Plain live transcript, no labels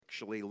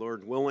Actually,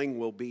 Lord willing,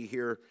 we'll be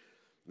here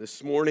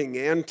this morning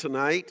and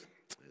tonight,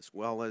 as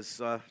well as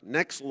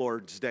next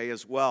Lord's Day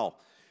as well.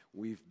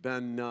 We've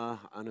been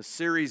on a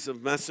series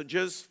of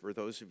messages, for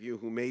those of you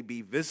who may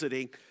be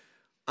visiting,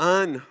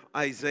 on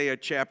Isaiah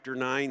chapter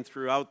 9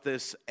 throughout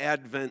this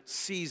Advent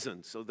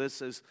season. So this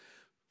has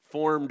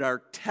formed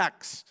our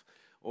text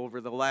over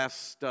the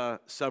last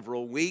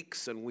several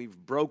weeks, and we've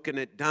broken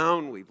it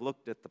down. We've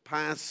looked at the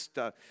past,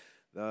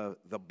 the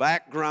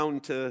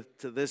background to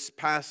this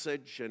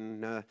passage,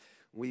 and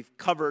we've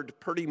covered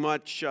pretty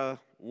much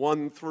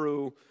 1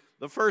 through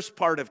the first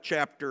part of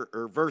chapter,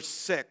 or verse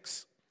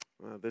 6.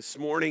 This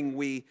morning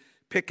we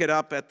pick it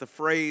up at the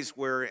phrase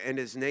where, and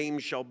his name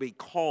shall be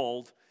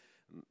called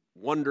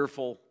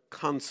Wonderful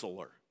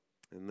Counselor.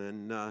 And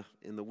then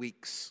in the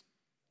weeks,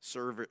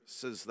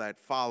 services that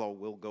follow,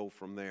 we'll go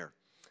from there.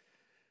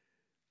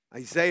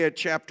 Isaiah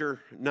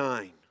chapter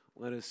 9.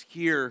 Let us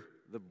hear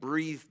the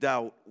breathed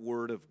out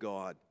word of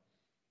God.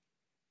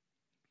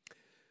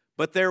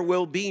 But there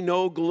will be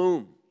no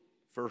gloom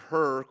for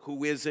her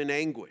who is in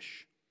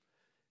anguish.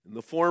 In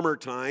the former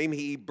time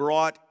he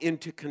brought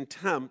into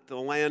contempt the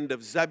land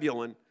of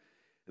Zebulun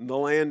and the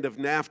land of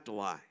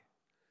Naphtali.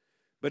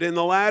 But in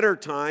the latter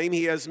time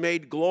he has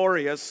made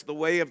glorious the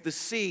way of the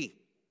sea,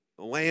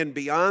 the land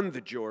beyond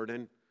the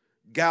Jordan,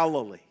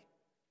 Galilee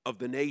of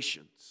the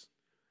nations.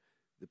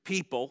 The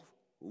people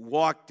who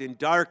walked in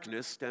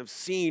darkness have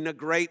seen a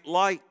great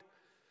light.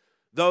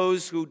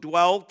 Those who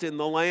dwelt in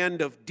the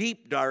land of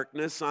deep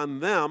darkness, on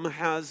them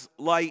has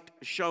light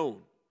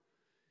shone.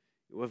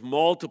 You have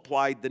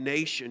multiplied the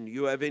nation.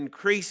 You have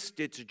increased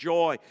its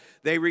joy.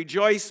 They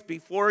rejoice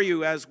before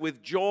you as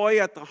with joy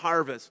at the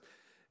harvest,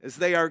 as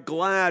they are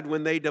glad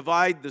when they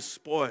divide the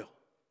spoil.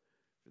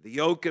 The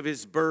yoke of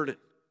his burden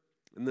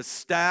and the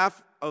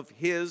staff of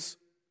his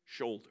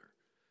shoulder,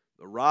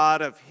 the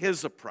rod of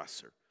his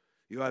oppressor,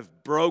 you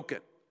have broken,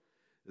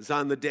 as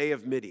on the day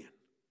of Midian.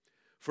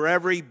 For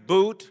every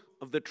boot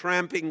of the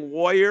tramping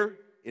warrior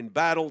in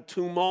battle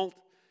tumult,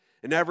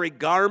 and every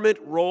garment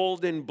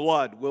rolled in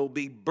blood will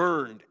be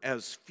burned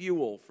as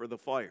fuel for the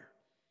fire.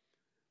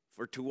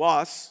 For to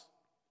us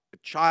a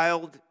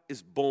child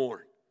is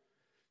born,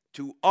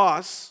 to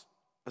us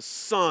a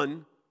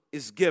son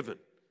is given,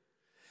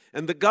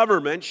 and the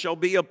government shall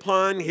be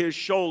upon his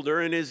shoulder,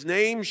 and his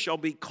name shall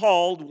be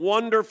called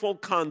Wonderful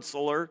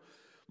Counselor,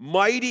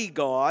 Mighty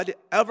God,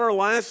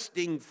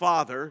 Everlasting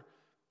Father,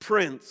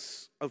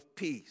 Prince of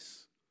Peace.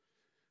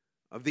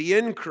 Of the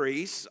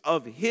increase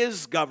of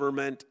his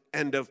government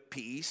and of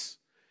peace,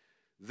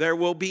 there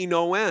will be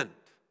no end.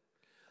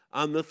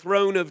 On the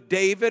throne of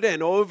David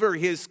and over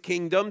his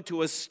kingdom,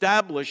 to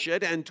establish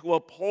it and to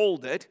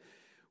uphold it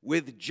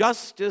with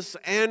justice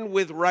and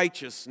with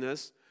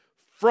righteousness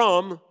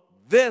from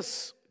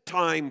this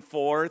time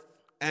forth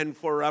and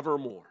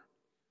forevermore.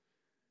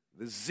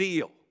 The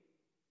zeal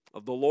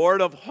of the Lord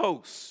of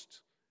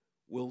hosts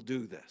will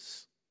do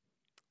this.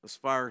 As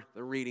far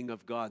the reading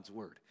of God's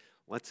word.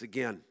 Let's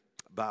again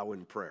bow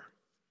in prayer.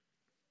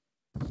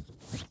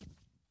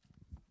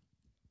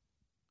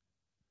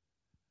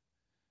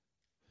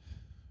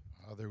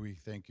 Father, we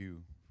thank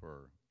you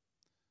for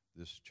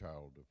this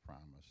child of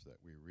promise that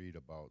we read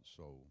about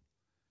so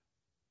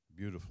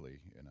beautifully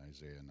in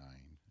Isaiah 9.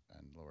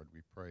 And Lord,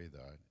 we pray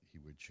that he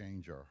would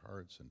change our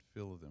hearts and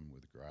fill them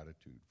with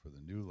gratitude for the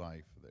new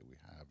life that we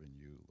have in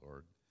you,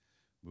 Lord.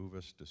 Move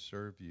us to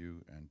serve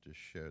you and to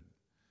shed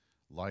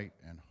light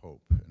and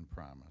hope and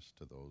promise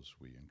to those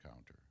we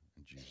encounter.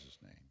 In Jesus'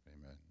 name,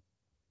 amen.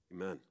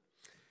 Amen.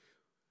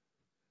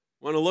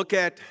 I want to look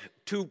at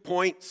 2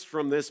 points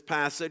from this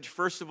passage.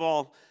 First of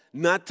all,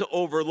 not to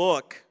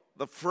overlook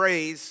the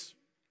phrase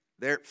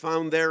there,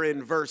 found there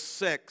in verse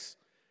 6,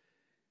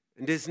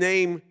 and his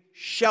name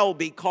shall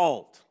be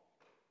called.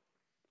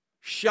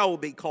 Shall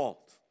be called.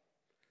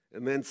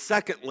 And then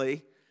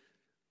secondly,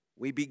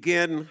 we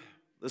begin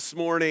this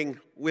morning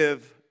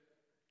with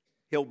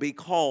he'll be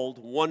called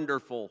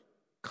Wonderful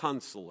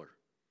Counselor.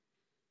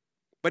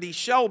 But he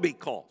shall be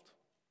called.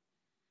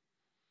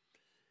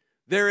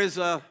 There is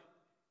a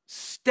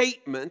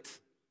statement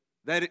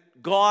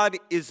that God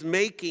is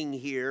making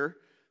here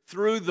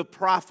through the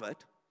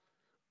prophet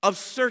of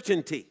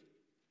certainty.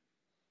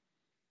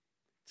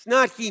 It's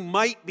not he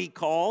might be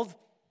called.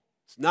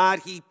 It's not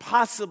he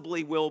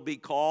possibly will be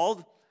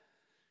called.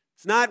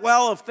 It's not,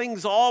 well, if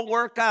things all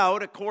work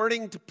out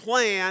according to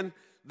plan,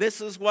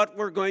 this is what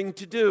we're going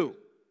to do.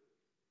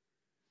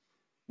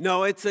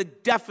 No, it's a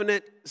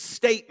definite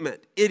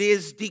statement. It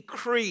is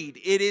decreed.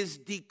 It is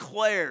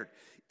declared.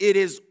 It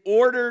is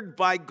ordered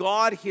by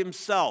God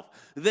himself.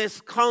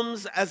 This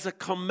comes as a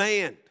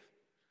command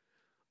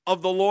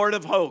of the Lord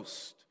of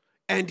hosts,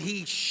 and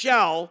he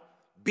shall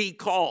be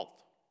called.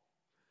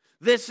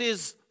 This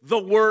is the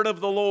word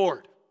of the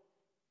Lord.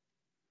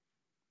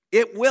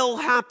 It will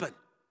happen.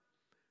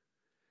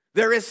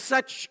 There is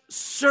such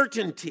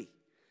certainty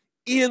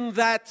in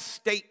that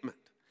statement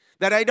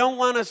that I don't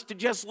want us to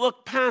just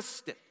look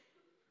past it.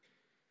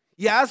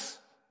 Yes,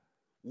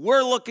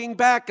 We're looking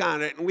back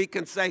on it and we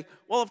can say,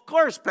 well, of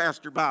course,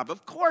 Pastor Bob,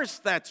 of course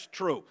that's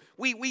true.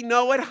 We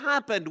know it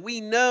happened.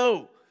 We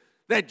know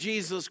that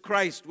Jesus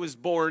Christ was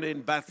born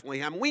in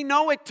Bethlehem. We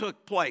know it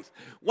took place.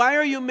 Why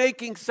are you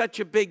making such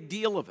a big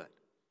deal of it?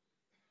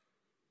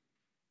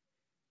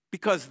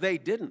 Because they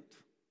didn't.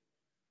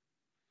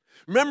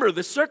 Remember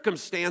the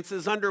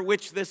circumstances under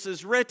which this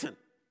is written,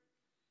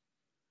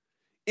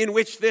 in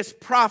which this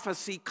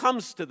prophecy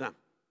comes to them.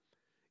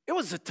 It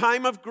was a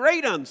time of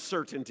great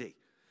uncertainty.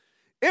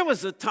 It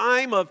was a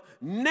time of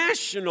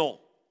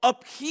national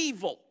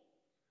upheaval.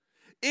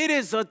 It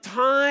is a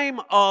time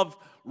of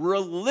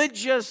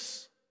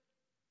religious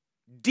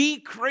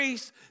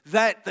decrease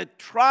that the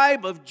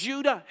tribe of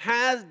Judah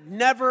has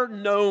never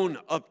known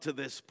up to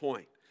this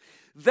point.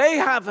 They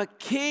have a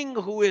king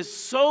who is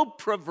so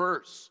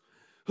perverse,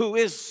 who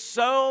is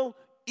so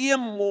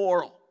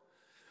immoral,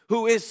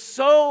 who is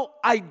so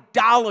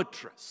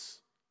idolatrous.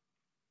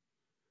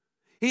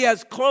 He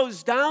has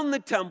closed down the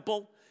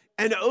temple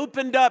and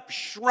opened up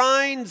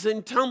shrines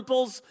and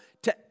temples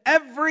to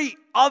every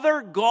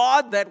other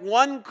god that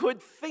one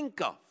could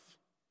think of,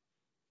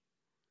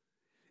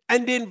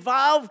 and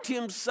involved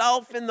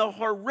himself in the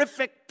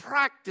horrific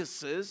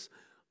practices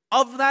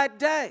of that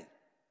day.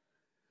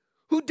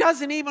 Who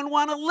doesn't even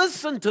want to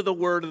listen to the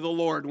word of the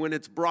Lord when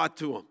it's brought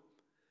to him?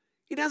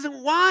 He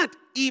doesn't want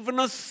even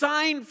a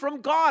sign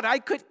from God. I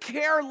could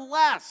care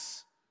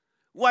less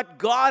what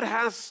God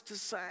has to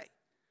say.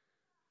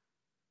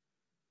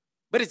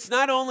 But it's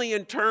not only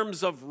in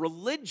terms of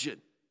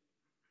religion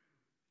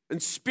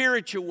and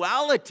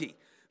spirituality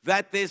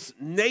that this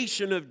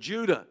nation of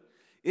Judah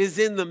is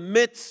in the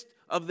midst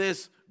of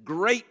this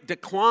great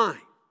decline.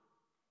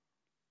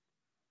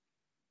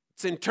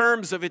 It's in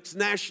terms of its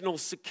national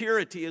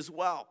security as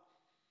well.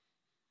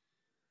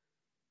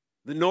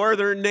 The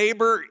northern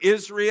neighbor,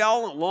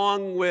 Israel,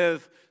 along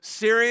with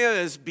Syria,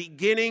 is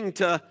beginning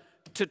to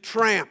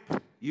tramp.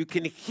 You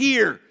can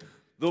hear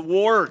the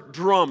war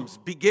drums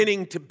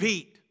beginning to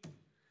beat.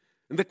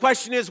 And the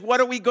question is, what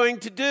are we going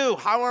to do?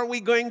 How are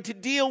we going to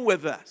deal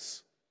with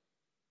this?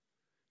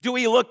 Do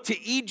we look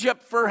to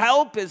Egypt for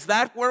help? Is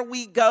that where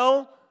we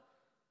go?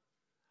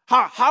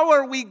 How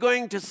are we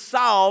going to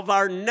solve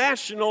our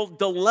national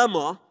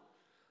dilemma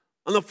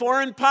on the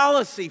foreign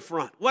policy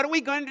front? What are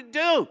we going to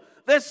do?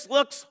 This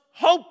looks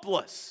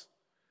hopeless.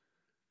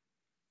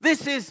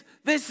 This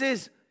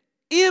is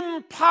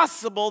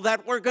impossible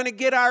that we're going to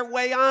get our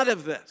way out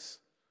of this.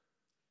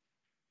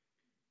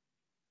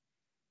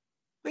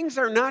 Things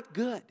are not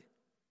good.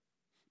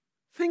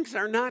 Things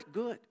are not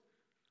good.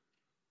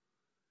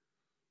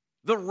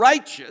 The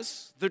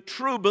righteous, the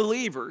true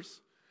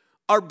believers,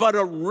 are but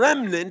a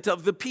remnant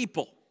of the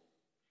people.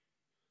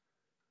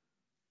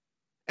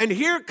 And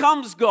here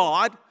comes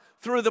God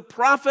through the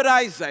prophet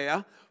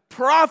Isaiah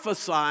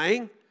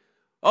prophesying,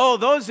 oh,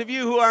 those of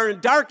you who are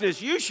in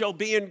darkness, you shall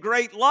be in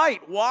great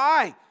light.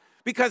 Why?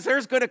 Because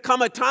there's going to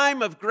come a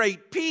time of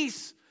great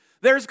peace.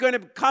 There's going to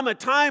come a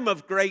time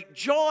of great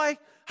joy.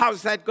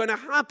 How's that going to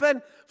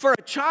happen? For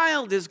a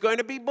child is going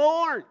to be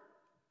born.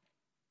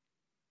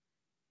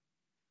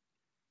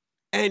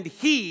 And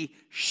he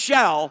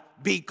shall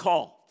be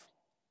called.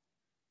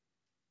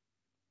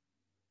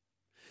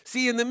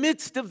 See, in the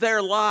midst of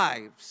their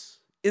lives,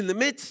 in the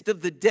midst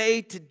of the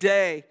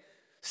day-to-day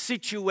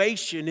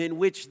situation in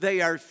which they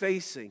are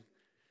facing,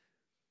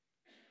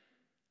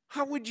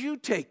 how would you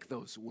take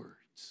those words?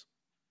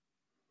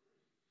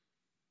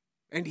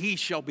 And he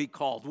shall be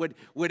called.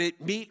 Would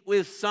it meet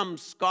with some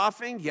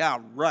scoffing? Yeah,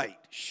 right,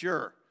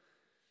 sure.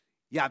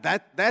 Yeah,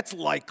 that's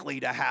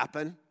likely to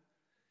happen.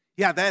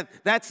 Yeah,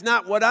 that's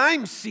not what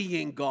I'm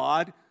seeing,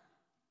 God.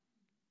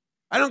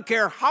 I don't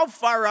care how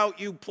far out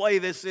you play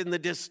this in the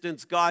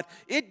distance, God.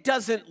 It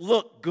doesn't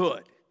look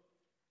good.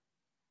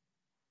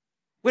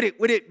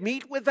 Would it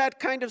meet with that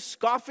kind of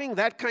scoffing,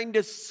 that kind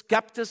of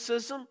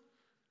skepticism?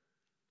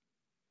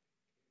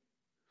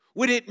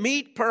 Would it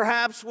meet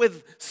perhaps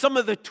with some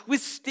of the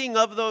twisting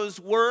of those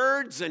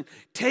words and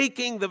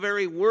taking the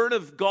very word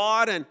of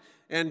God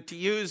and to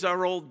use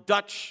our old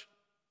Dutch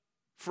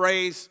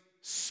phrase,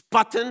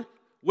 sputten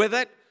with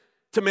it,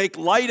 to make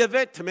light of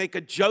it, to make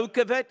a joke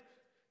of it,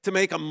 to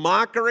make a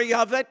mockery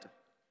of it?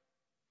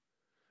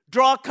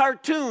 Draw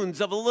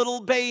cartoons of a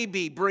little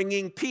baby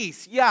bringing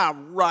peace. Yeah,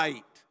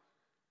 right.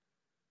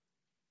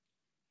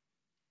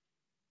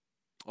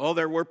 Oh,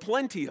 there were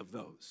plenty of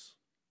those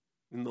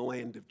in the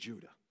land of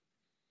Judah,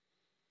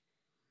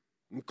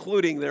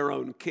 including their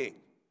own king.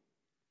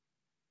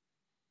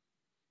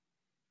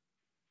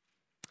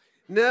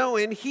 No,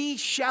 and he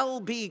shall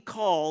be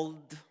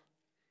called,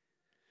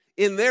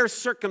 in their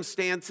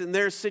circumstance, in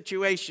their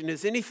situation,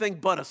 is anything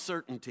but a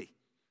certainty.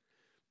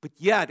 But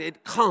yet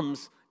it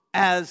comes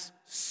as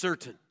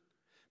certain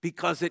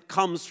because it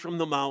comes from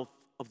the mouth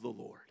of the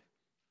Lord.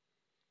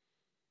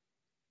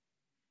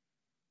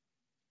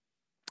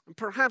 And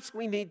perhaps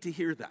we need to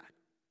hear that.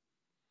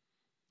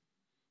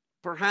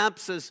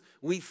 Perhaps as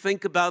we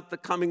think about the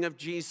coming of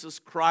Jesus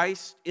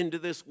Christ into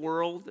this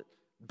world,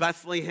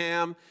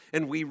 Bethlehem,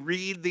 and we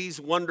read these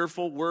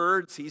wonderful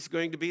words. He's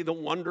going to be the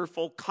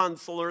wonderful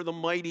counselor, the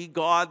mighty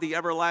God, the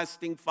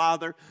everlasting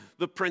Father,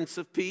 the Prince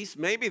of Peace.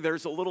 Maybe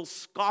there's a little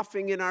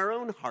scoffing in our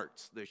own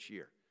hearts this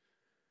year.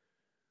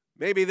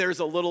 Maybe there's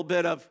a little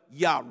bit of,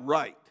 yeah,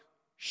 right,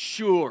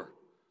 sure.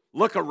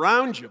 Look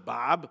around you,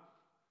 Bob.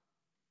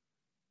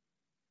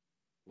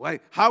 Why,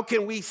 how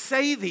can we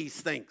say these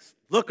things?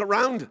 Look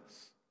around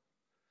us.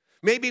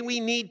 Maybe we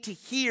need to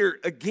hear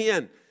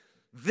again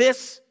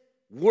this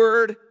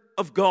word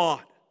of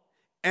God,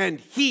 and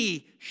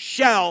he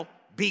shall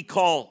be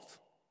called.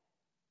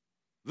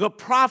 The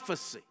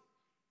prophecy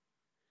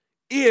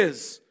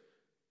is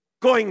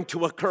going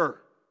to occur.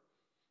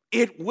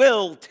 It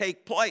will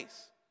take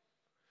place.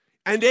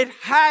 And it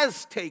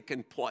has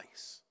taken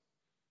place.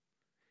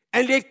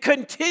 And it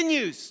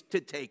continues to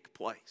take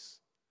place.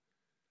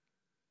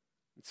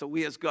 So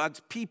we as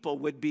God's people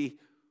would be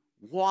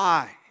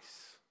wise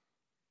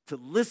to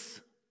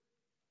listen,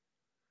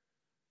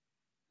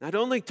 not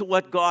only to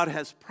what God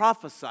has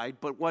prophesied,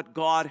 but what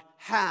God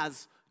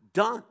has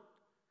done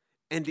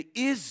and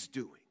is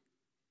doing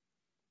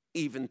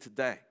even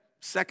today.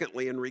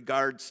 Secondly, in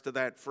regards to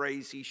that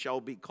phrase, he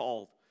shall be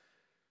called,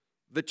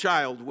 the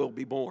child will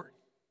be born.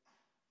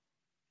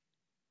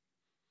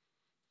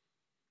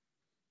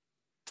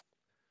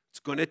 It's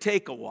going to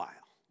take a while.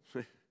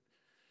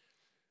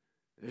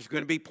 There's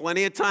going to be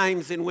plenty of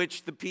times in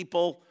which the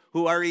people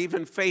who are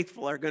even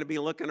faithful are going to be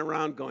looking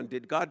around going,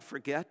 did God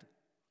forget?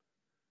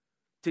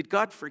 Did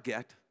God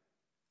forget?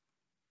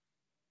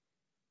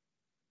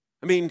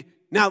 I mean,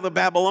 now the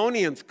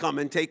Babylonians come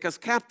and take us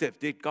captive.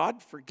 Did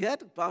God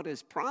forget about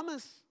his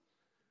promise?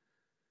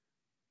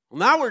 Well,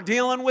 now we're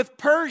dealing with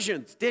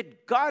Persians. Did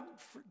God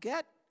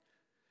forget?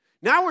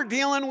 Now we're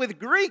dealing with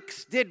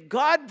Greeks. Did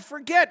God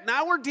forget?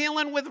 Now we're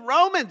dealing with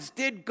Romans.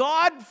 Did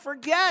God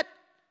forget?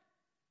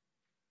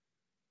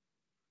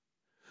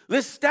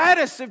 The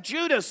status of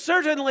Judah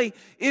certainly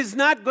is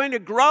not going to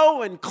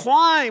grow and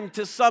climb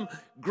to some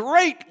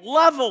great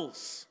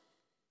levels.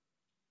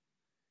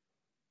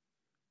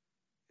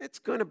 It's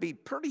going to be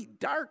pretty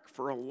dark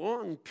for a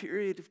long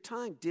period of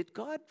time. Did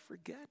God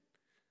forget?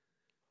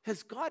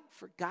 Has God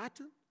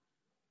forgotten?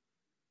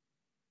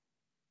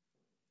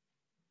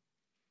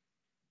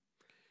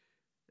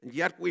 And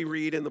yet we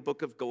read in the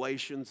book of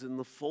Galatians, in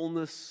the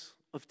fullness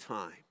of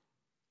time,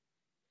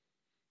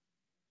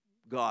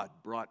 God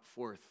brought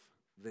forth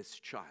this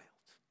child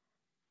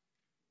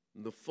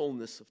in the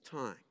fullness of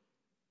time.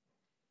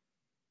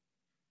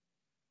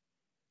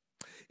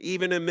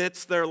 Even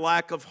amidst their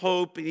lack of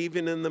hope,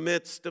 even in the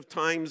midst of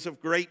times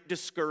of great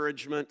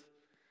discouragement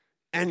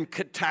and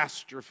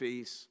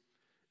catastrophes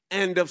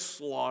and of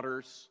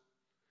slaughters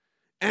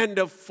and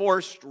of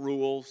forced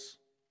rules,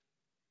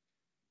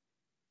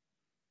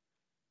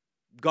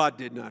 God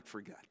did not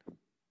forget.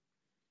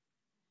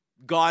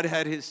 God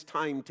had his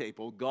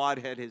timetable. God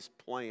had his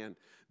plan.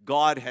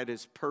 God had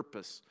his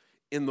purpose.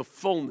 In the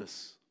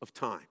fullness of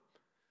time,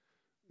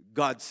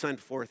 God sent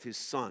forth his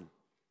son,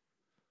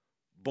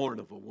 born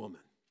of a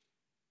woman.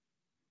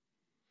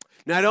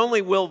 Not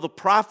only will the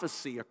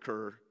prophecy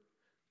occur,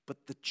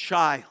 but the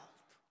child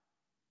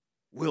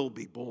will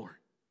be born.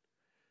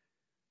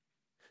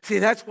 See,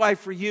 that's why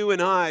for you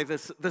and I,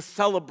 the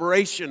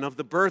celebration of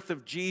the birth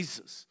of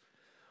Jesus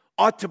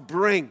ought to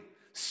bring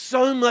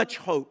so much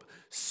hope,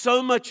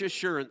 so much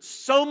assurance,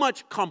 so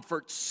much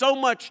comfort, so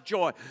much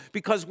joy,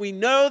 because we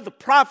know the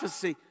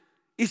prophecy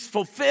is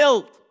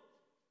fulfilled.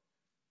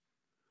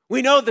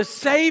 We know the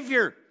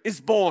Savior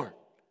is born.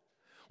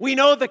 We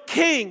know the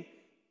King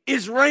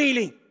is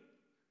reigning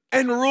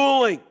and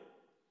ruling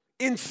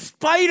in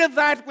spite of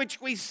that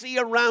which we see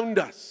around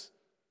us.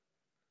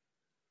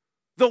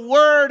 The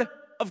Word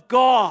of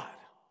God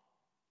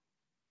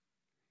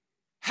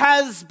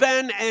has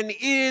been and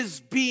is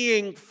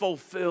being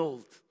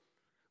fulfilled.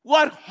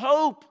 What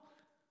hope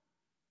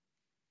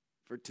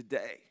for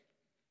today.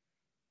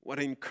 What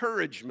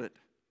encouragement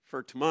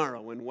for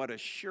tomorrow, and what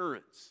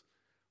assurance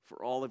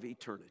for all of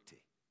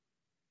eternity.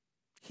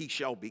 He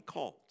shall be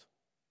called.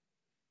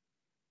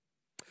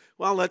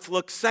 Well, let's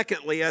look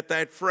secondly at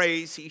that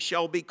phrase, he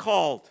shall be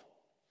called.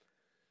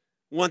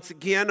 Once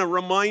again, a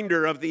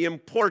reminder of the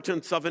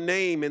importance of a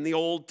name in the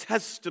Old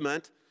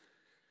Testament.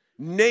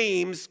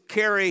 Names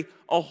carry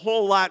a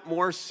whole lot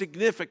more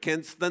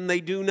significance than they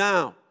do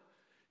now.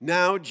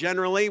 Now,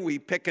 generally, we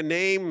pick a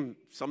name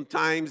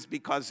sometimes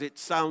because it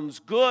sounds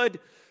good,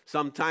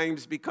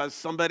 sometimes because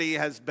somebody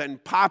has been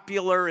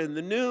popular in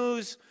the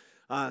news,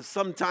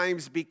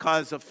 sometimes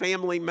because a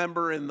family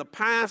member in the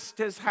past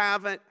has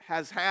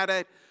had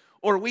it,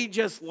 or we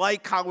just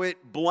like how it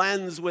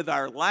blends with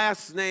our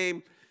last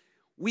name.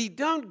 We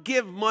don't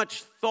give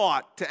much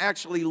thought to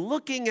actually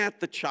looking at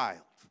the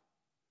child,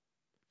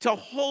 to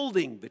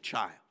holding the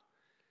child,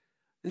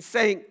 and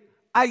saying,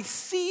 I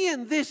see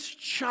in this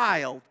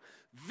child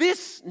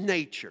this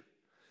nature.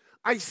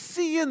 I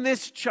see in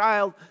this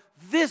child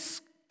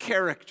this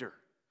character.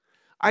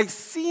 I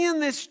see in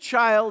this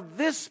child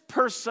this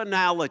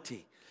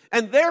personality,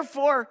 and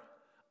therefore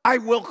I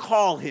will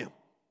call him.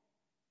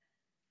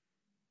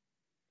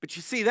 But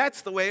you see,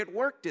 that's the way it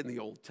worked in the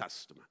Old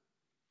Testament.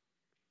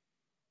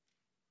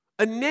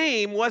 A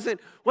name wasn't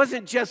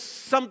just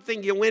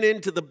something you went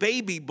into the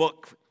baby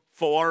book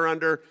for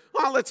under,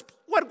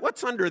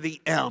 what's under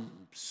the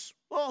M's?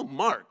 Oh,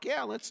 Mark.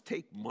 Yeah, let's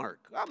take Mark.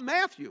 Oh,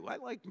 Matthew. I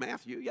like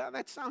Matthew. Yeah,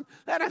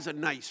 that has a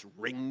nice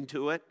ring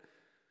to it.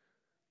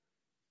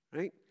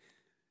 Right?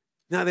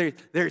 Now,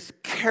 there's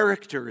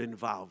character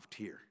involved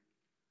here.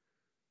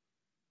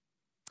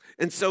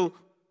 And so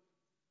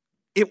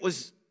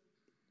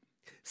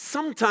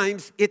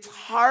sometimes it's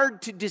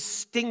hard to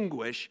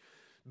distinguish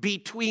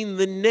between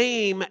the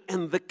name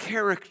and the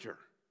character.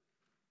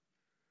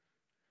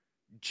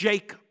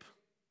 Jacob,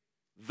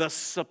 the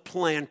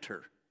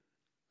supplanter.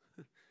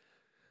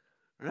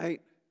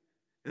 Right?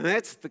 And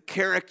that's the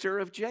character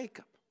of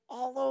Jacob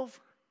all over.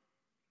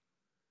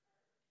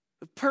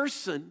 The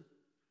person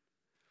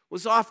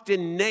was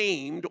often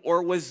named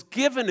or was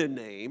given a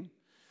name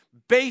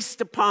based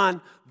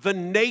upon the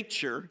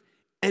nature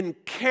and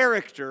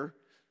character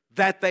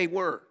that they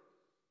were.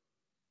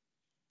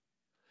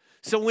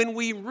 So when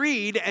we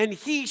read, and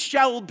he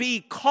shall be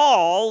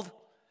called,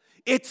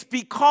 it's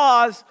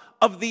because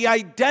of the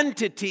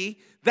identity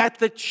that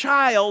the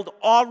child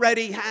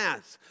already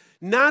has.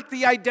 Not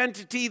the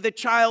identity the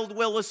child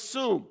will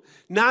assume.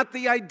 Not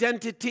the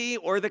identity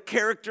or the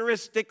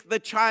characteristic the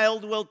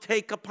child will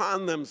take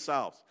upon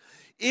themselves.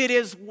 It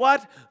is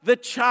what the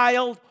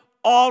child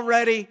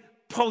already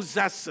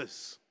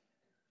possesses.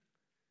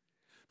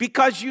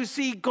 Because you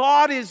see,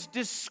 God is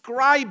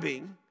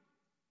describing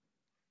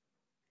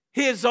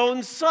his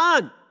own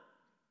son.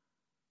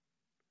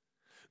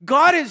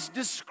 God is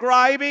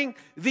describing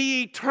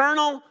the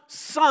eternal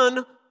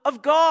Son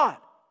of God.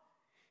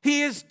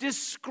 He is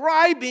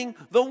describing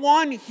the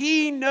one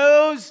he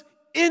knows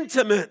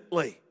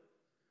intimately,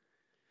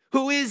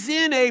 who is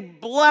in a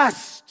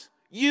blessed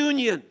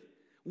union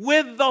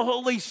with the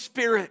Holy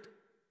Spirit.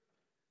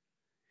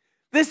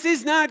 This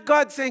is not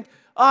God saying,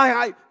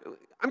 I'm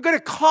going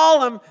to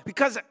call him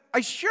because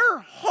I sure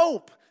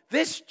hope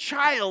this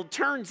child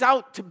turns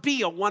out to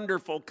be a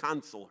wonderful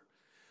counselor.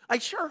 I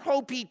sure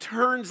hope he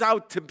turns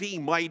out to be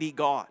mighty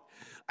God.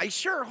 I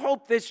sure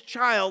hope this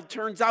child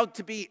turns out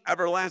to be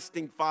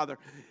everlasting Father.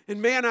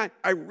 And man,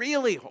 I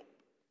really hope,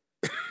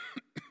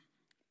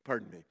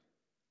 pardon me,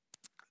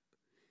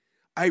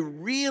 I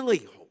really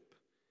hope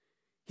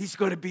he's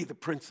going to be the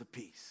Prince of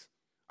Peace.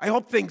 I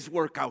hope things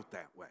work out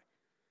that way.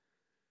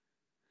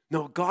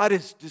 No, God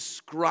is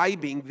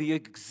describing the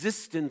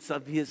existence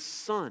of his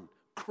Son,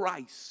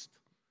 Christ,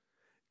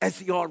 as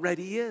he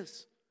already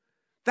is.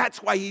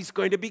 That's why he's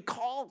going to be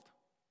called.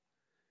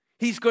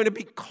 He's going to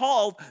be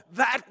called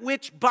that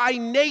which by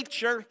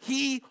nature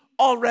he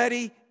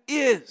already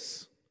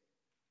is.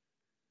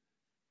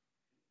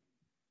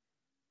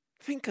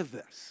 Think of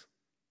this,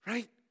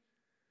 right?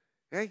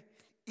 Okay?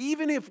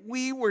 Even if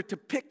we were to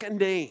pick a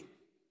name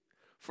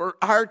for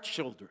our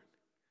children,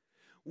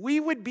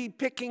 we would be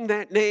picking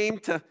that name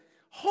to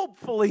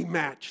hopefully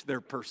match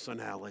their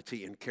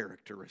personality and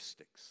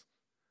characteristics.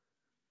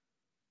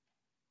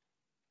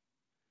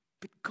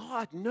 But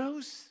God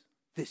knows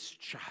this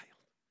child.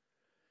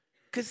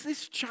 Because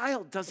this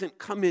child doesn't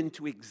come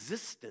into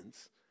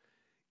existence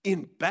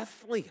in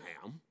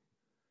Bethlehem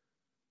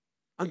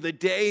on the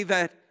day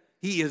that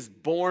he is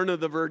born of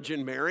the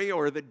Virgin Mary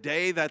or the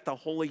day that the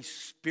Holy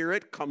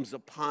Spirit comes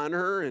upon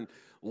her and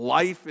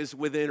life is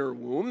within her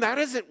womb. That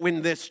isn't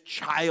when this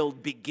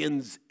child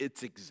begins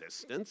its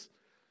existence.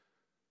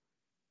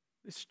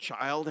 This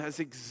child has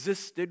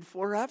existed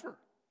forever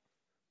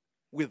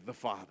with the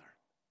Father.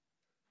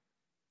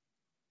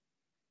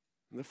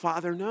 And the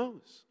Father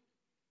knows.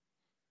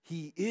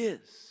 He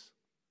is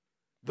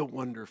the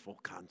wonderful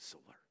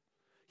counselor.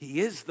 He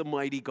is the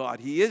mighty God.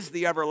 He is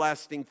the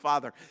everlasting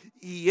Father.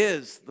 He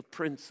is the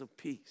Prince of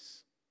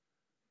Peace.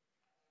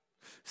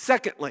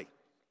 Secondly,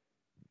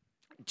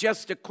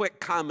 just a quick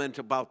comment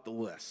about the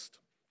list.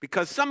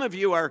 Because some of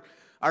you are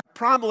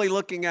probably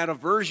looking at a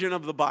version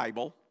of the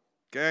Bible,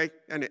 okay?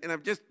 And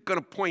I'm just going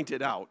to point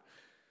it out.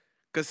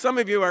 Because some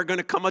of you are going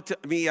to come up to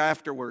me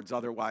afterwards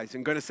otherwise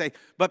and going to say,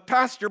 but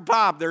Pastor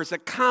Bob, there's a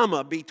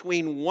comma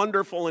between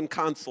wonderful and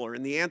counselor.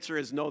 And the answer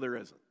is no, there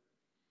isn't.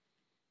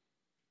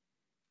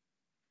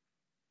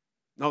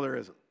 No, there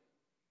isn't.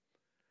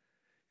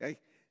 Okay?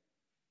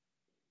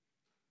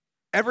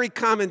 Every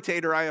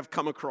commentator I have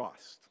come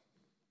across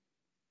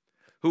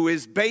who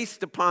is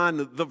based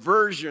upon the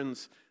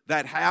versions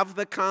that have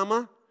the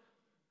comma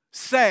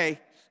say,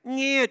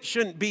 yeah, it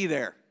shouldn't be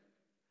there.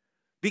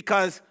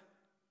 Because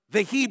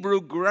the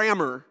Hebrew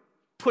grammar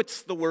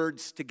puts the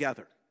words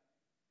together.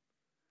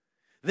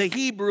 The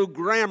Hebrew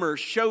grammar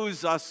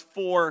shows us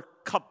 4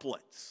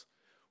 couplets.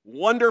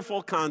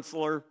 Wonderful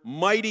Counselor,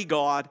 Mighty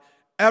God,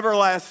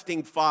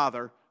 Everlasting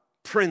Father,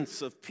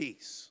 Prince of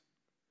Peace.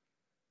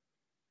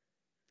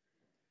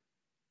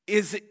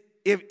 Is it,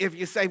 if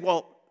you say,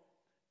 well,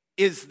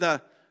 is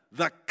the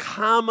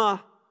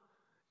comma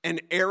an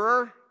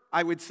error?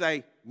 I would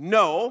say,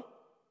 no,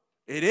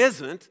 it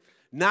isn't.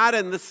 Not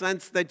in the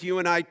sense that you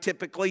and I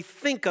typically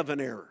think of an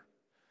error.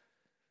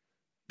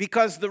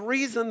 because the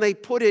reason they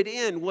put it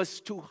in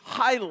was to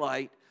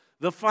highlight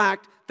the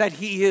fact that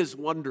he is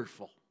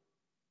wonderful.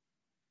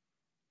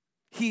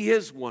 He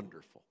is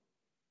wonderful.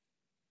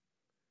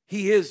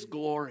 He is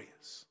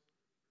glorious.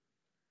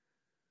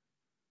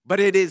 But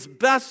it is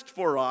best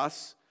for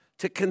us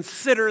to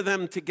consider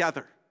them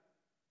together.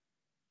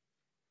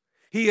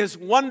 He is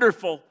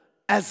wonderful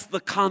as the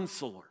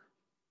counselor.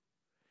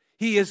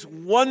 He is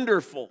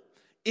wonderful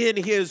in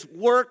his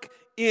work,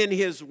 in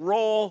his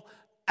role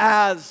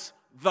as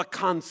the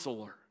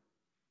counselor.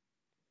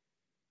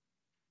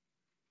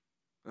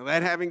 Now,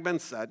 that having been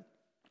said,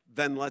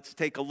 then let's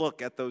take a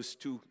look at those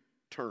two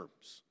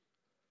terms.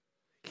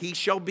 He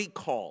shall be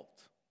called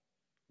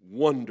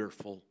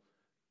Wonderful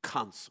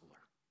Counselor.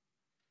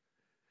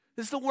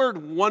 What does the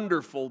word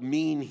wonderful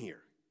mean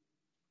here?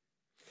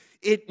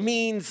 It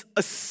means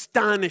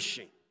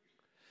astonishing.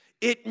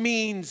 It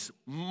means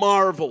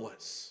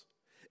marvelous.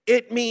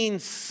 It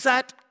means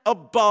set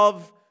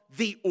above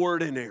the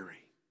ordinary.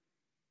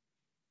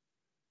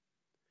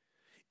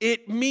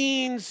 It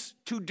means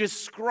to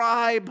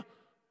describe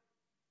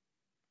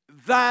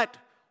that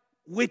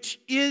which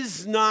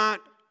is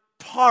not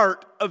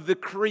part of the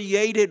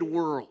created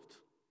world.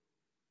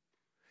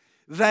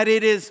 That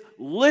it is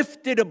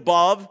lifted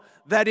above,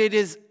 that it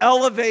is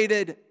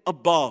elevated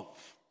above.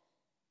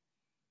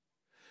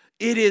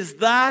 It is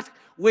that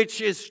which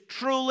is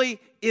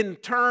truly, in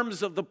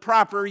terms of the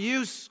proper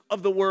use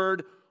of the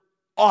word,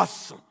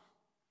 awesome.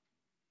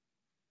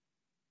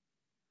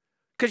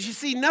 Because you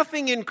see,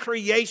 nothing in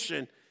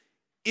creation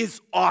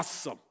is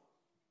awesome.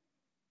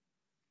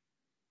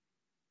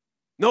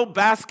 No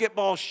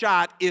basketball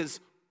shot is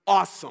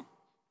awesome.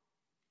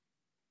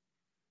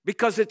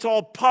 Because it's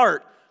all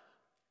part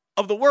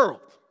of the world.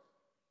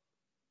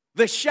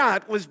 The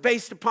shot was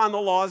based upon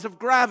the laws of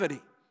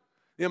gravity.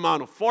 The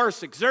amount of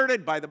force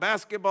exerted by the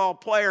basketball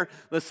player,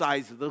 the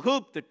size of the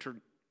hoop, the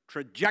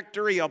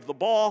trajectory of the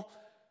ball.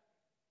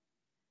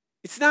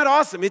 It's not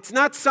awesome. It's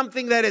not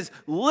something that is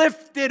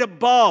lifted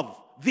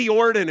above the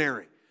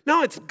ordinary.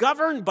 No, it's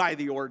governed by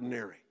the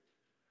ordinary.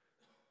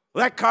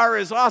 That car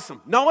is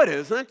awesome. No, it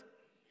isn't.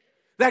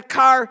 That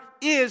car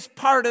is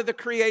part of the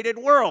created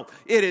world.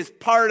 It is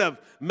part of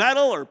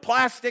metal or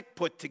plastic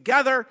put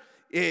together.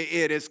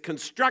 It is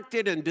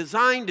constructed and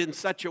designed in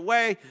such a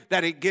way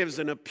that it gives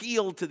an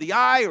appeal to the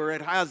eye, or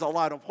it has a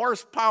lot of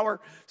horsepower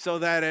so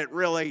that it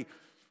really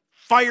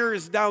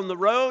fires down the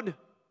road.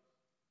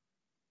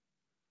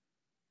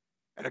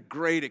 I had a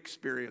great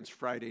experience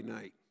Friday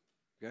night.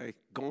 Okay,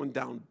 going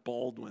down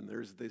Baldwin,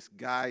 there's this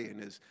guy in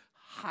his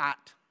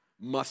hot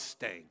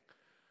Mustang.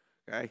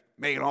 Okay,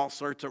 making all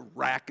sorts of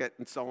racket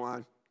and so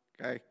on.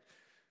 Okay,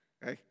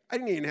 I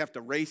didn't even have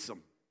to race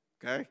him.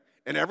 Okay,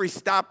 and every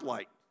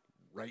stoplight.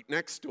 Right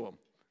next to him.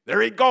 There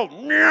he'd go.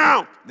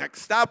 Meow!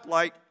 Next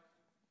stoplight.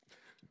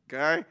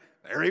 Okay.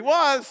 There he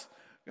was.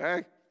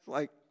 Okay.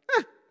 Like,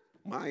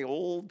 my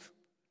old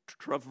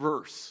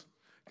Traverse.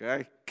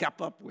 Okay.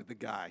 Kept up with the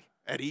guy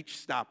at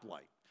each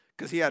stoplight.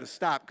 Because he had to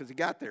stop because he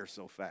got there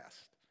so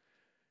fast.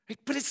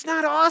 But it's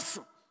not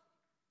awesome.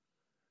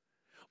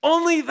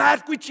 Only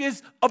that which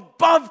is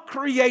above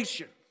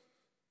creation.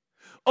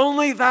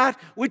 Only that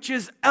which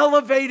is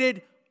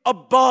elevated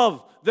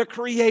above the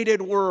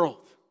created world.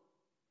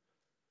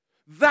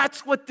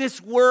 That's what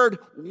this word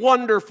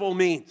wonderful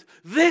means.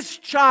 This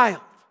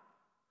child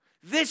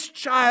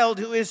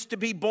who is to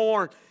be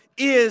born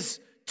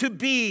is to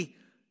be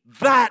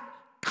that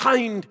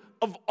kind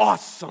of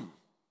awesome.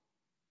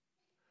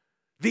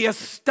 The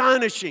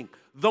astonishing,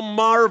 the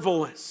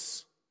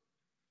marvelous.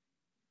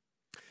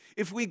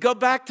 If we go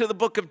back to the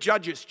book of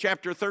Judges,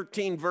 chapter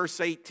 13, verse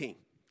 18.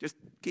 Just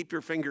keep your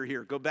finger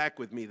here. Go back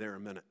with me there a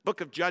minute. Book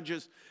of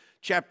Judges,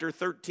 chapter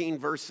 13,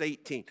 verse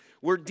 18.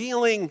 We're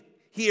dealing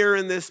here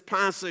in this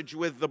passage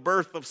with the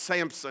birth of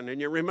Samson. And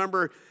you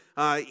remember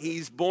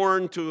he's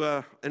born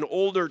to an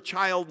older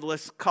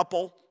childless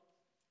couple.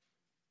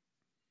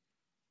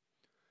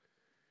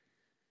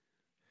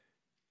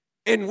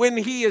 And when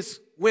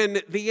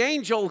the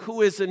angel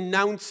who is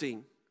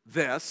announcing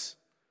this,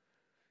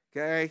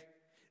 okay,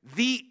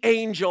 the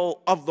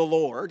angel of the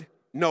Lord,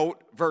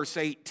 note verse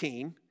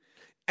 18,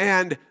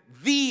 and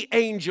the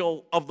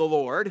angel of the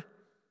Lord,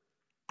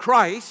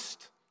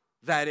 Christ,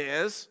 that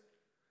is,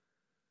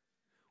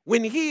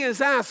 when he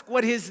is asked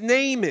what his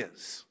name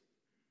is,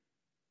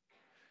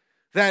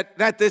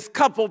 that this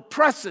couple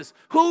presses,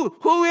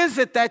 who is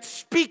it that's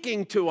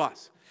speaking to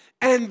us?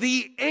 And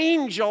the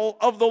angel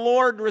of the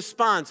Lord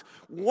responds,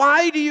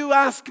 why do you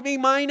ask me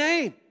my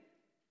name?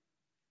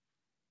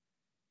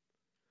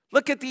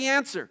 Look at the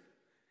answer.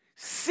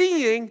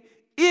 Seeing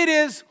it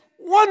is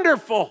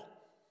wonderful.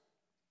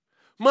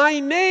 My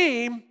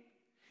name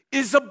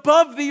is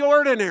above the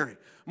ordinary.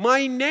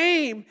 My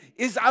name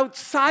is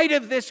outside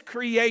of this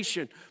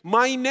creation.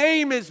 My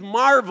name is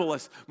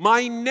marvelous.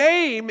 My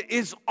name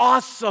is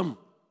awesome.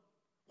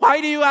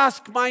 Why do you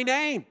ask my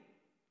name?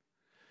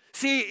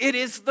 See, it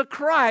is the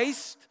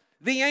Christ,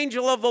 the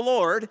angel of the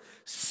Lord,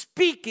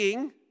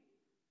 speaking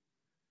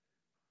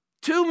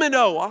to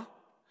Manoah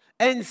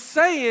and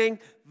saying,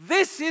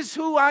 this is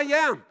who I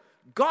am.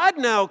 God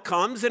now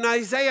comes in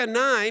Isaiah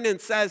 9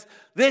 and says,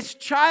 this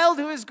child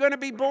who is going to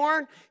be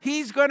born,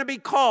 he's going to be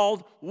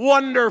called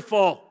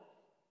Wonderful.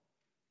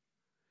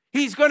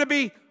 He's going to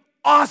be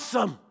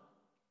awesome,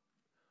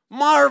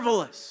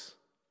 marvelous,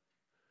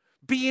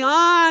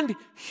 beyond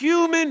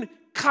human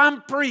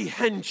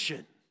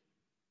comprehension.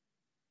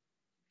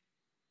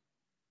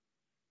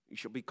 He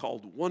shall be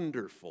called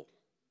Wonderful.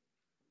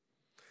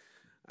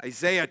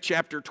 Isaiah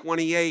chapter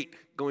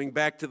 28, going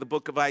back to the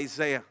book of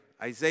Isaiah.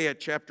 Isaiah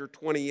chapter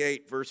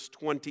 28, verse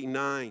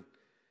 29.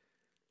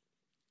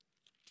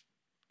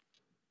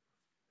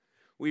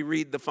 We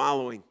read the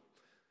following.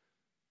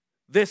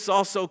 This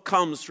also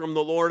comes from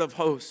the Lord of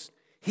hosts.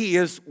 He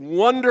is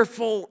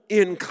wonderful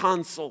in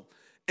counsel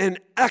and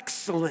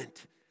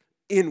excellent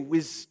in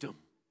wisdom.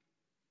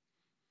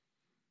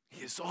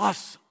 He is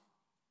awesome,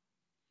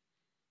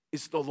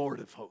 is the Lord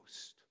of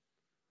hosts.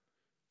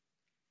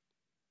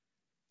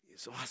 He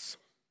is awesome.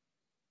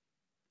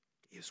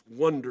 He is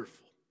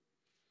wonderful.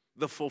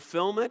 The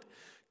fulfillment,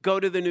 go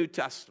to the New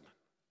Testament.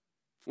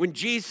 When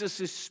Jesus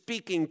is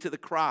speaking to the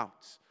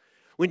crowds,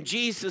 when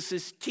Jesus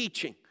is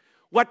teaching,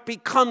 what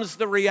becomes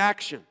the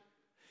reaction?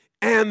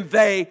 And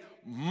they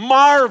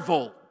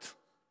marveled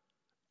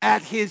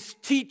at his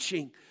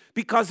teaching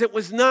because it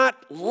was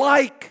not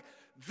like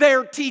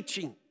their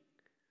teaching,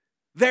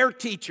 their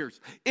teachers.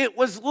 It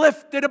was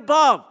lifted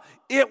above.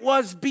 It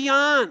was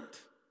beyond.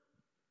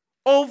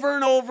 Over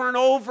and over and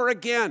over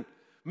again.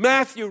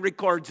 Matthew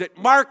records it,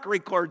 Mark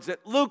records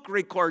it, Luke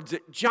records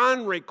it,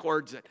 John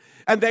records it.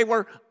 And they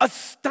were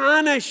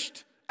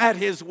astonished at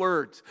his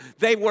words.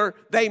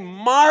 They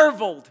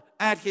marveled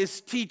at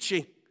his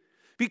teaching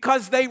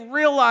because they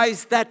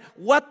realized that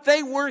what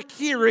they were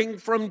hearing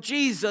from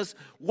Jesus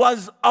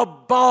was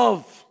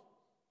above.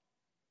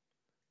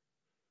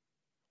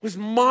 It was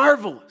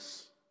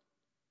marvelous.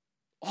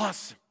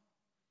 Awesome.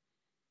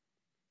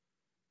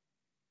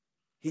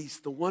 He's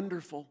the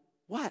wonderful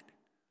what?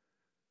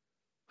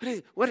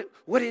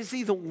 What is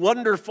he the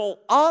wonderful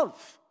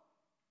of?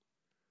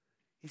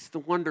 He's the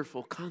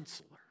wonderful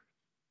counselor.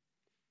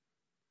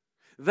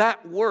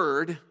 That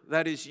word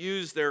that is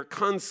used there,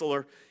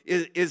 counselor,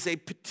 is a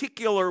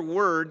particular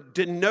word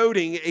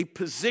denoting a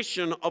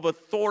position of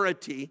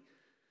authority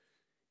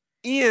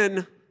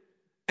in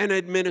an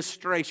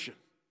administration.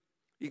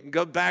 You can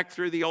go back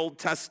through the Old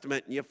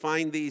Testament and you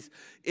find these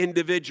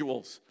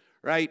individuals,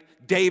 right?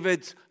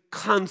 David's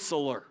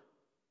counselor.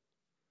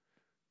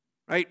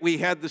 Right? We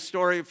had the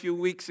story a few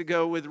weeks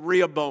ago with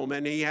Rehoboam,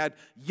 and he had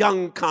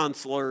young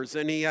counselors,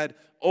 and he had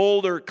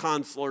older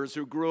counselors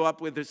who grew up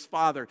with his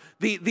father.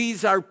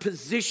 These are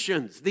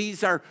positions.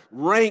 These are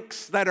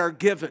ranks that are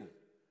given.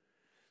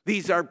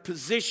 These are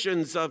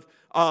positions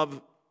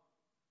of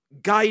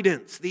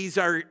guidance. These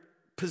are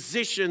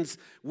positions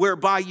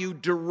whereby you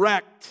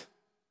direct.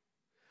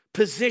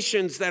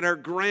 Positions that are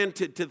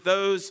granted to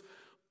those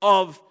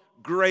of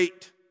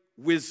great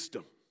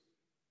wisdom.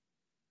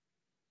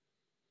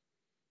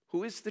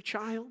 Who is the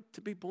child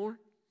to be born?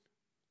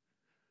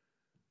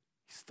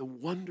 He's the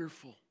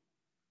wonderful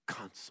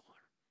counselor.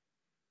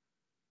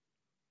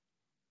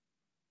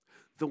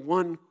 The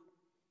one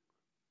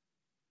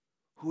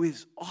who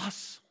is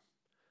awesome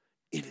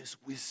in his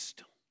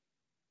wisdom.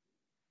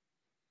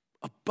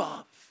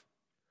 Above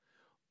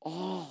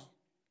all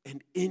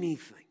and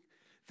anything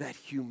that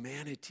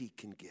humanity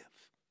can give.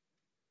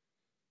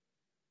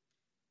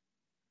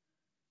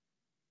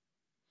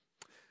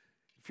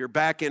 If you're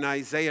back in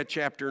Isaiah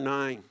chapter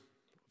 9,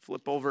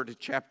 flip over to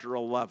chapter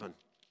 11.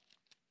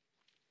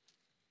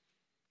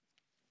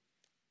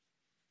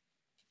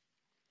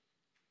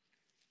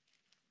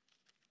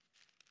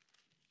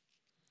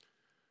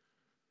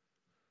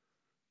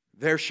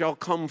 There shall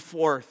come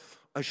forth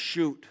a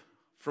shoot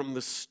from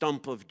the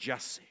stump of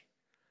Jesse,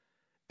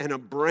 and a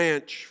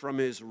branch from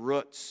his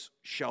roots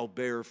shall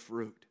bear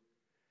fruit.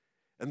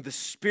 And the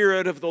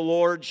Spirit of the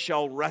Lord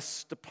shall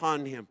rest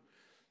upon him,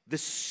 the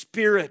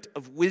Spirit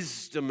of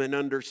wisdom and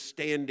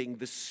understanding,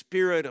 the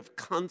Spirit of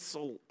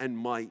counsel and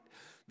might,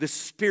 the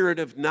Spirit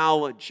of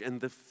knowledge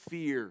and the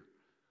fear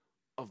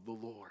of the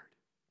Lord.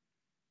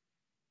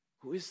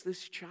 Who is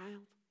this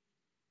child?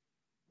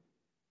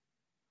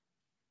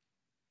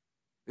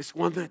 This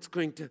one that's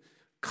going to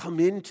come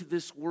into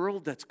this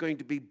world, that's going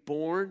to be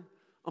born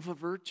of a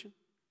virgin.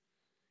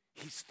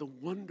 He's the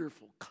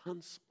wonderful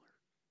counselor.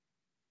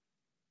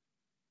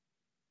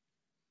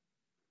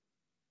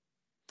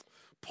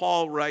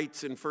 Paul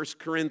writes in 1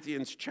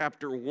 Corinthians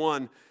chapter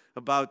 1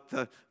 about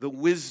the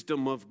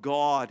wisdom of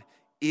God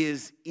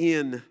is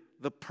in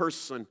the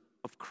person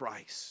of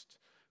Christ.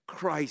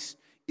 Christ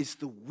is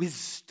the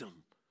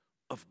wisdom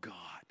of God.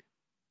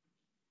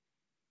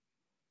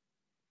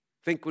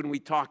 I think when we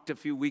talked a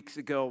few weeks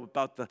ago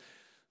about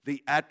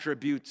the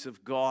attributes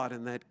of God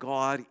and that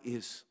God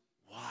is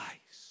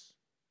wise.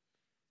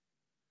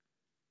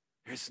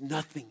 There's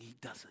nothing he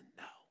doesn't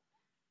know.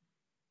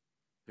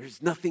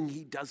 There's nothing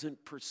he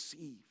doesn't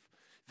perceive.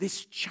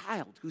 This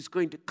child who's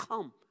going to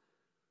come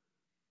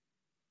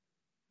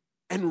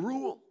and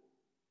rule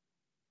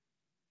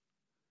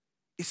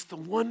is the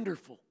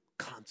wonderful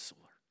counselor.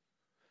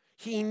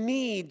 He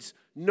needs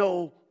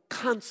no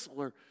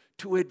counselor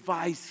to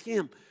advise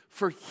him,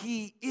 for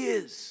he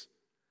is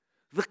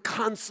the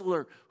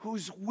counselor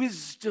whose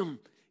wisdom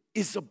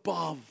is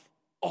above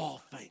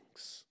all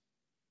things.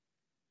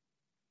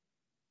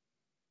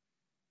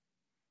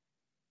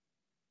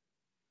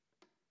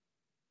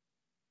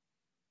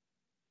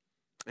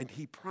 And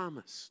he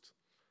promised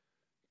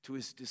to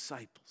his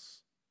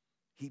disciples,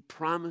 he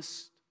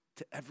promised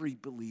to every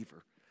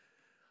believer,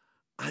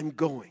 I'm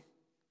going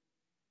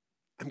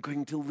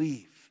to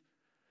leave,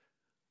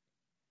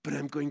 but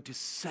I'm going to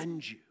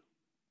send you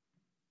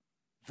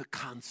the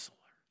counselor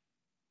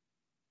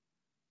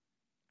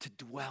to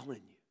dwell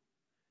in you,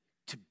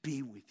 to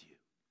be with you.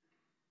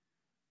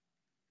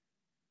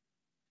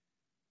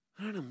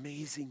 What an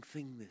amazing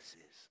thing this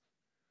is.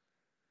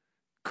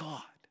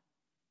 God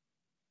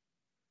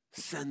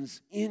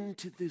sends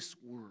into this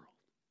world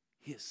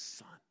his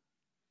Son,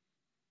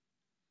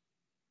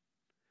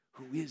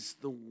 who is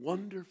the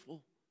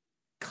wonderful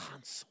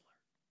counselor.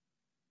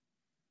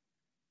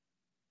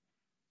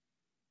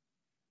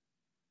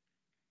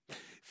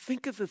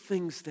 Think of the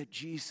things that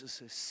Jesus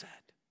has said.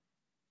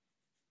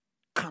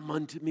 Come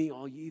unto me,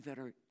 all ye that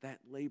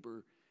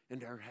labor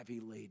and are heavy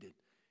laden,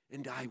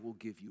 and I will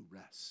give you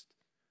rest.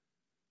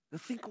 Now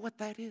think of what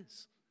that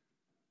is.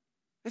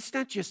 It's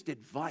not just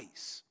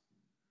advice,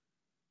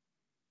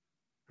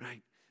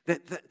 right?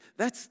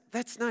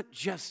 That's not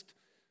just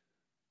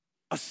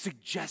a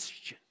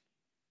suggestion.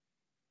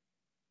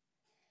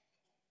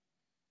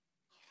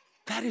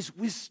 That is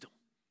wisdom.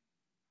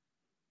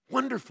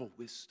 Wonderful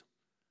wisdom.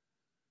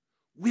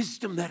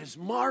 Wisdom that is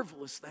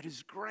marvelous, that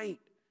is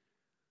great.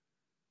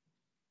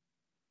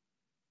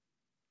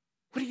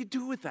 What do you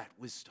do with that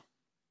wisdom?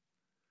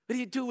 What do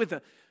you do with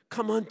the,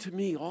 come unto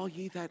me, all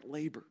ye that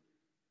labor?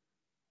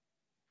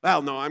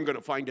 Well, no, I'm going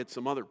to find it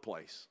some other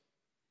place.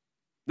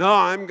 No,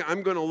 I'm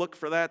going to look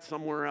for that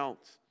somewhere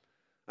else.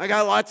 I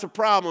got lots of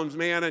problems,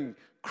 man, and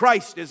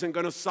Christ isn't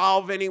going to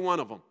solve any one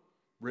of them.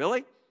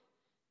 Really?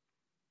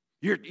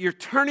 You're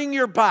turning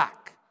your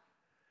back.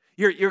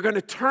 You're going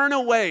to turn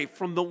away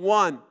from the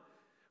one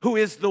who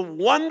is the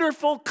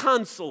wonderful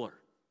counselor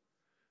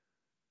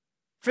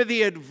for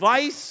the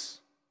advice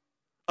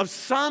of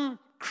some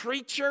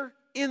creature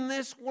in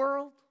this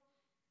world?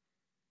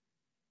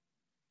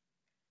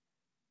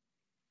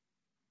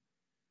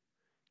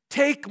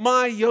 Take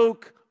my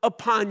yoke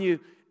upon you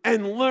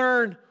and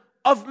learn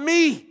of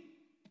me.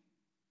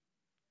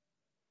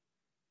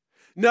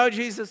 No,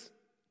 Jesus,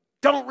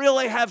 don't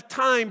really have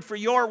time for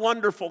your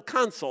wonderful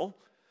counsel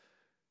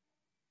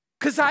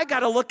because I got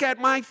to look at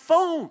my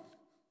phone.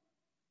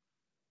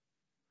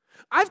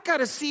 I've got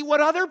to see what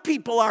other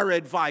people are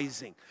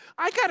advising.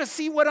 I got to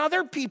see what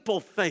other people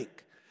think.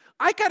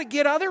 I got to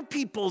get other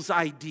people's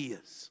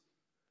ideas.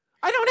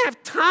 I don't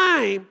have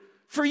time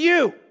for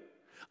you.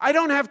 I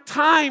don't have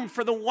time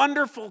for the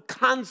wonderful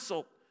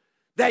counsel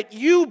that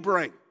you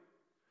bring.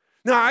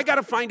 Now, I got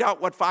to find out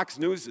what Fox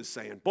News is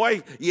saying.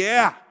 Boy,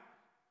 yeah.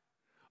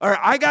 Or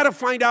I got to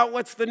find out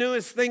what's the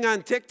newest thing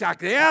on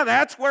TikTok. Yeah,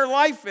 that's where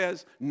life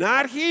is.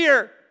 Not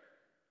here.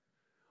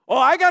 Oh,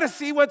 I got to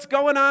see what's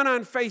going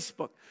on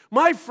Facebook.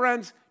 My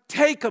friends,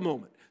 take a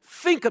moment.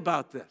 Think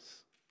about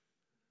this.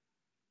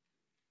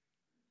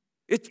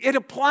 It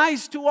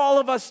applies to all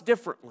of us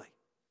differently.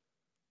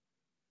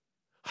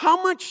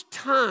 How much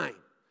time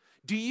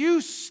do you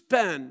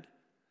spend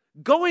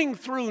going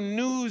through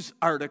news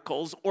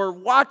articles or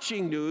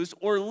watching news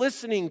or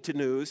listening to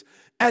news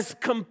as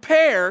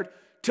compared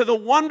to the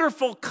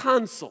wonderful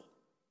counsel?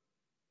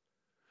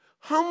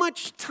 How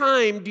much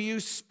time do you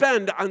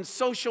spend on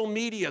social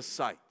media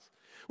sites,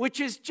 which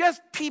is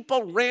just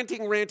people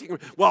ranting?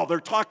 Well, they're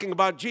talking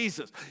about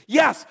Jesus.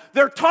 Yes,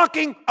 they're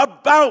talking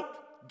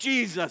about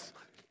Jesus.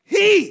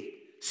 He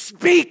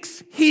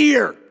speaks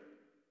here.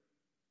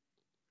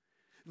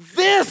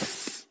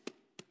 This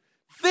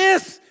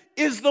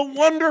is the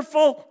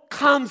wonderful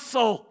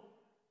counsel.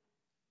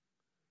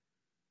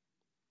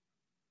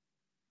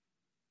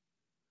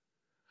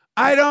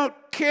 I don't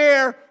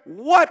care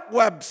what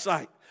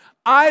website.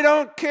 I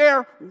don't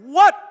care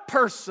what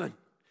person.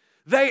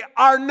 They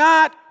are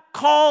not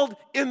called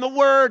in the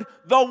Word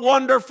the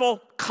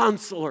wonderful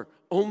counselor.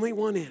 Only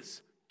one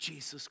is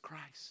Jesus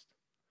Christ,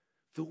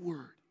 the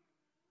Word.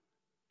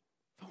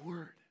 The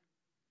Word.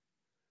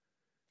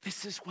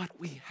 This is what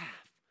we have.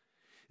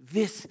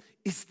 This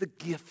is the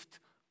gift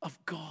of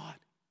God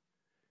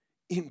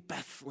in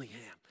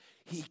Bethlehem.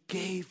 He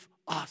gave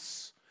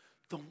us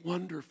the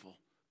wonderful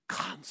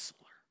counselor.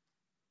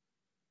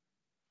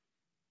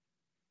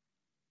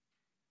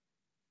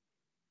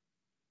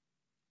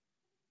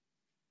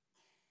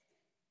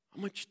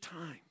 How much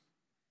time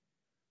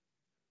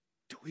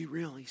do we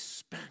really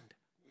spend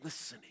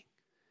listening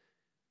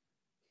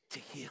to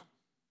Him?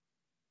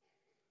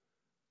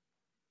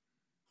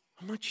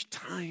 How much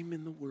time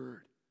in the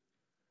Word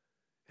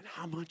and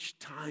how much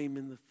time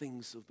in the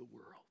things of the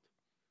world?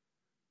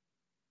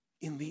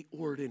 In the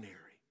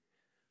ordinary,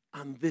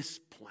 on this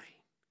plane,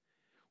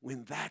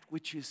 when that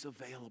which is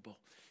available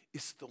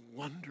is the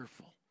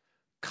wonderful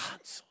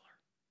counselor.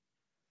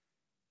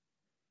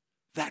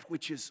 that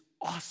which is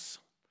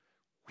awesome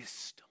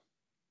wisdom,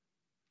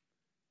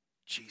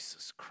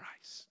 Jesus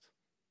Christ.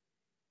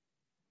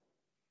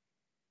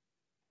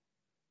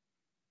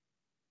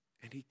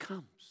 And he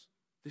comes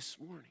this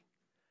morning.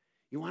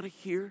 You want to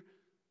hear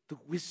the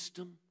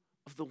wisdom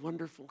of the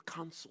wonderful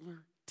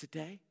counselor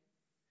today?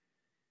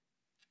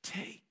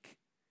 Take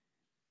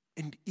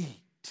and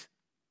eat.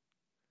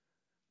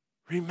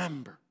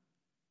 Remember,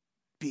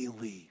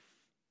 believe.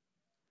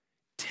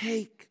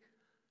 Take,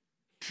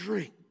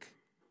 drink.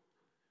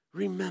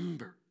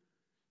 Remember,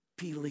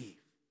 believe.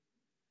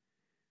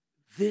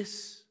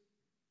 This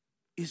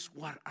is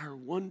what our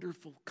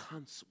wonderful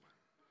counselor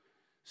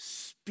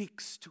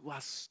speaks to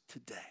us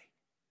today.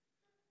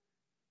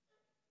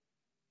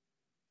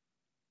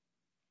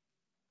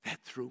 That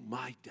through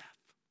my death,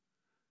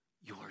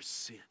 your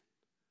sin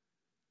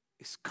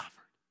is covered.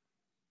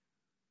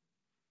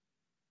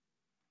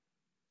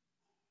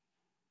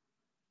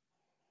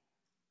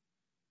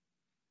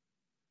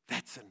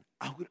 That's an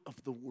out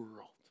of the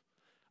world,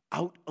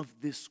 out of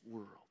this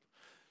world.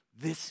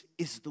 This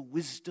is the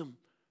wisdom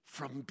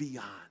from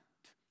beyond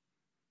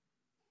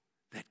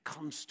that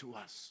comes to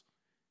us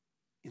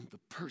in the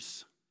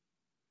person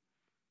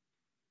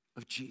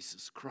of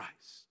Jesus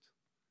Christ,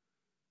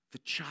 the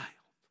child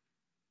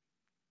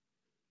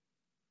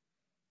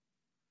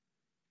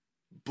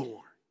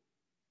born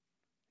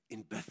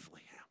in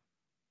Bethlehem.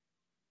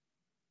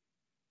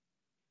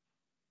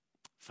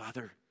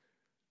 Father,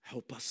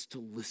 help us to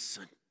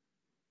listen.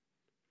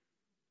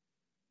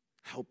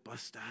 Help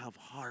us to have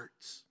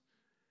hearts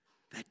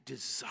that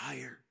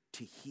desire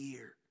to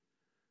hear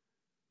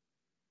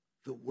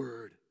the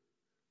word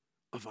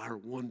of our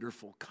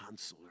wonderful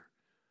counselor,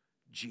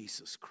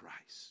 Jesus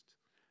Christ.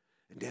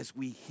 And as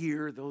we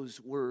hear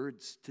those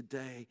words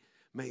today,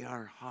 may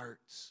our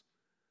hearts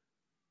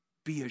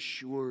be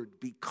assured,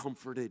 be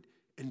comforted,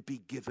 and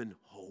be given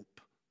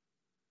hope.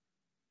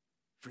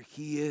 For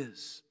he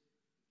is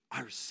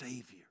our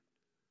Savior,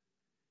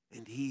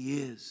 and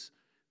he is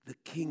the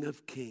King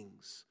of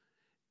Kings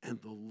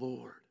and the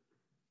Lord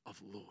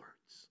of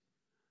Lords.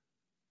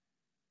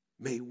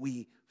 May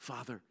we,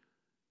 Father,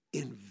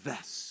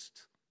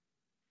 invest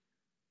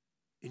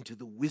into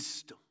the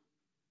wisdom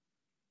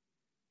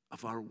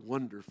of our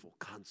wonderful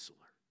counselor.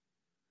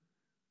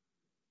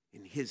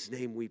 In his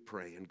name we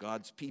pray, and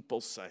God's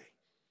people say,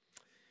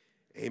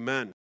 amen.